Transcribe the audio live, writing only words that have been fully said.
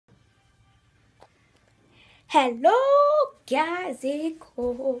Hello,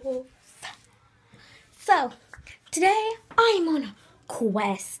 guysicles. So, today I'm on a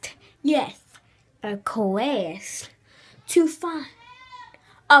quest. Yes, a quest to find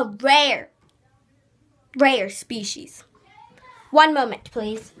a rare species. One moment,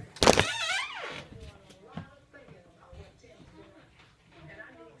 please.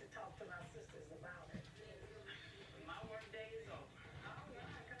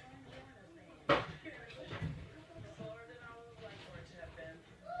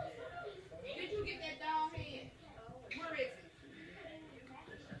 Did you get that dog head? Where is it?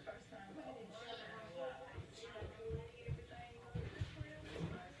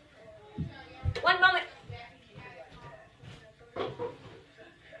 One moment.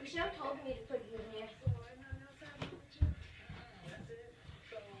 Michelle told me to put you in here.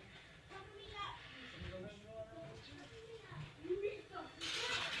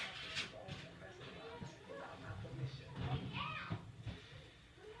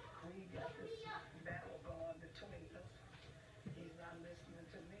 He's not listening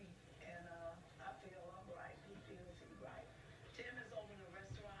to me, and I feel I'm right. He feels he's right. Tim is open a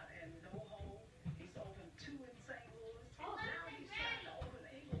restaurant in NoHo. He's open 2 in St. Louis. Now he's trying to open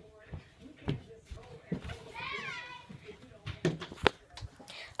Inglewood. You can't just go and open a business if you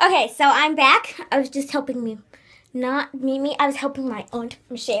don't. Okay, so I'm back. I was just helping not Mimi. I was helping my aunt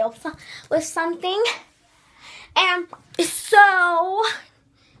Michelle with something. And so,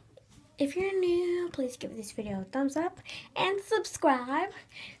 if you're new, please give this video a thumbs up and subscribe.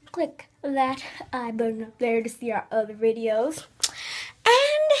 Click that I button up there to see our other videos.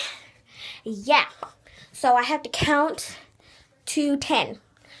 And yeah, so I have to count to 10.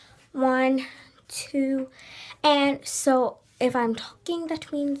 1, 2, and so if I'm talking,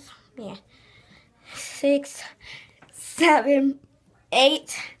 that means 6, 7,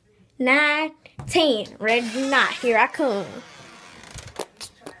 8, 9, 10. Ready or not, here I come.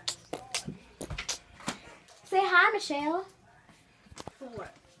 Say hi, Michelle. For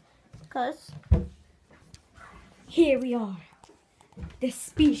what? Cause here we are. The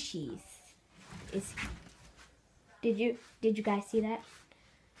species is. Did you guys see that?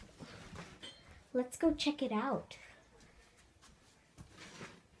 Let's go check it out.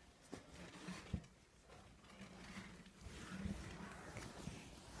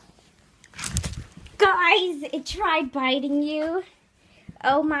 Guys, it tried biting you.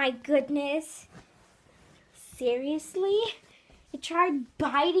 Oh my goodness. Seriously? It tried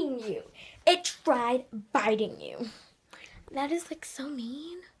biting you. It tried biting you. That is like so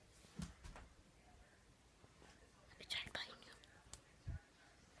mean. It tried biting you.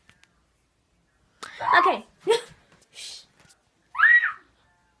 Okay. Shh.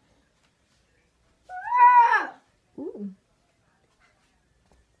 Ooh.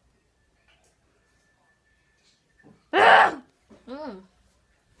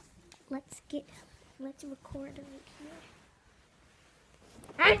 Let's record it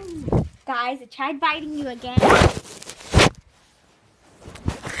here. Guys, it tried biting you again.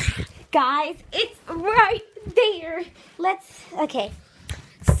 Guys, it's right there. Okay.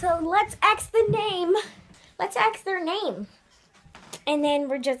 So let's ask the name. Let's ask their name. And then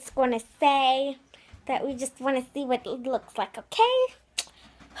we're just going to say that we just want to see what it looks like, okay?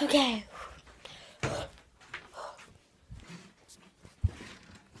 Okay.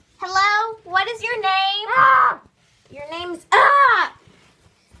 Hello? What is your name? Ah! Your name's Ah!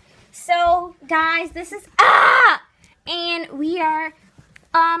 So, guys, this is Ah! And we are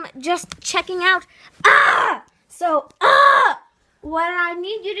just checking out Ah! So, Ah! What I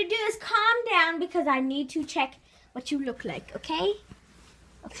need you to do is calm down because I need to check what you look like, okay?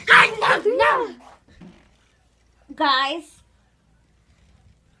 No! Guys.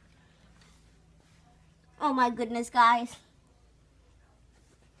 Oh my goodness, guys.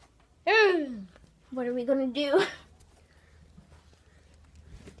 What are we gonna do?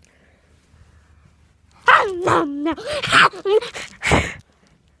 No.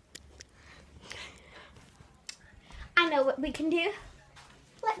 I know what we can do.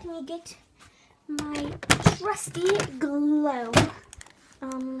 Let me get my trusty glow.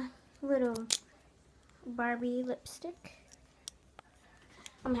 Little Barbie lipstick.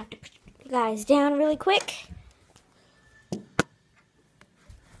 I'm gonna have to put you guys down really quick.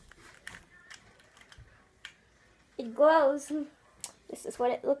 It glows. This is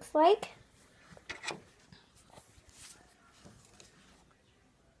what it looks like.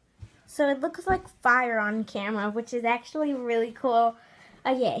 So it looks like fire on camera, which is actually really cool.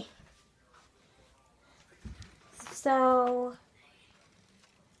 Okay. So,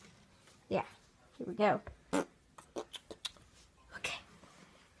 yeah, here we go. Okay.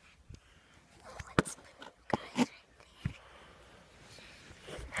 Let's move, guys.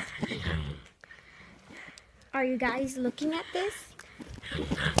 Are you guys looking at this?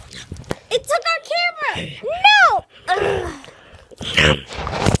 It took our camera. No. Ugh.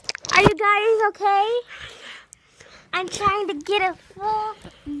 Are you guys okay? I'm trying to get a full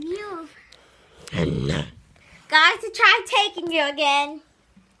view. Guys, to try taking you again.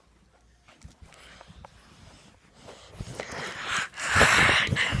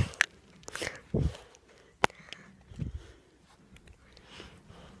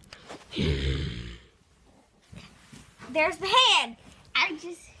 There's the hand.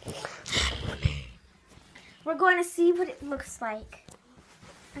 We're going to see what it looks like.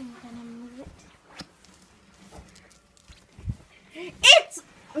 I'm gonna move it. It's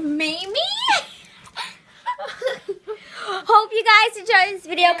Mimi. Hope you guys enjoyed this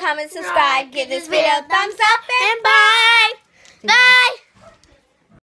video. Comment, subscribe, give this video a thumbs up, and bye. Bye.